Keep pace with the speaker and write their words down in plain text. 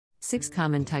6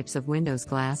 Common Types of Windows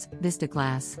Glass. Vista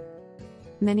Glass.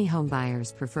 Many home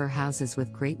buyers prefer houses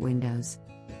with great windows.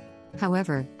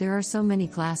 However, there are so many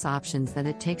glass options that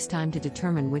it takes time to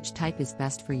determine which type is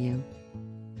best for you.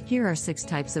 Here are 6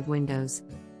 types of windows.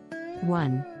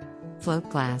 1. Float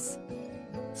glass.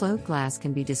 Float glass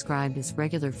can be described as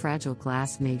regular fragile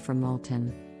glass made from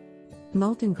molten.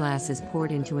 Molten glass is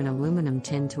poured into an aluminum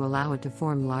tin to allow it to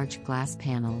form large glass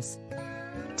panels.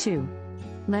 2.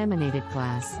 Laminated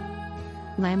glass.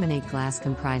 Laminate glass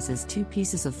comprises 2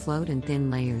 pieces of float and thin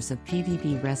layers of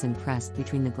PVB resin pressed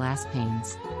between the glass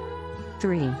panes.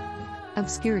 3.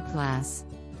 Obscured glass.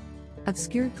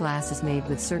 Obscured glass is made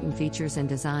with certain features and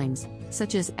designs,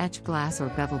 such as etched glass or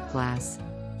beveled glass.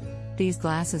 These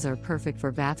glasses are perfect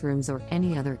for bathrooms or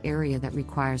any other area that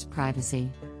requires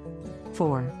privacy.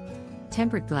 4.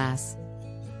 Tempered glass.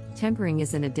 Tempering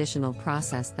is an additional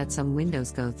process that some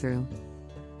windows go through.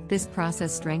 This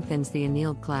process strengthens the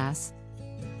annealed glass.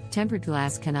 Tempered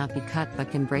glass cannot be cut but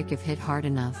can break if hit hard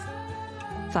enough.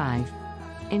 5.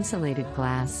 Insulated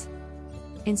glass.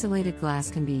 Insulated glass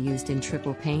can be used in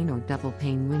triple pane or double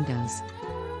pane windows.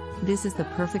 This is the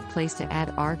perfect place to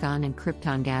add argon and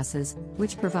krypton gases,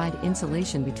 which provide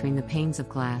insulation between the panes of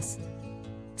glass.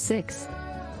 6.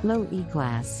 Low E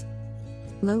glass.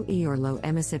 Low E or low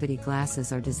emissivity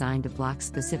glasses are designed to block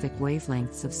specific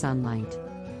wavelengths of sunlight.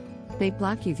 They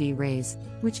block UV rays,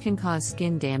 which can cause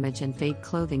skin damage and fade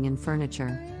clothing and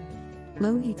furniture.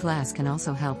 Low E glass can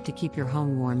also help to keep your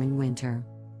home warm in winter.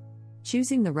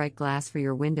 Choosing the right glass for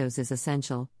your windows is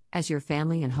essential, as your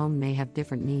family and home may have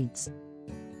different needs.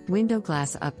 Window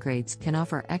glass upgrades can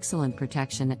offer excellent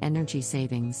protection and energy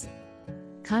savings.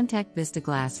 Contact Vista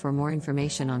Glass for more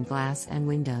information on glass and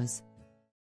windows.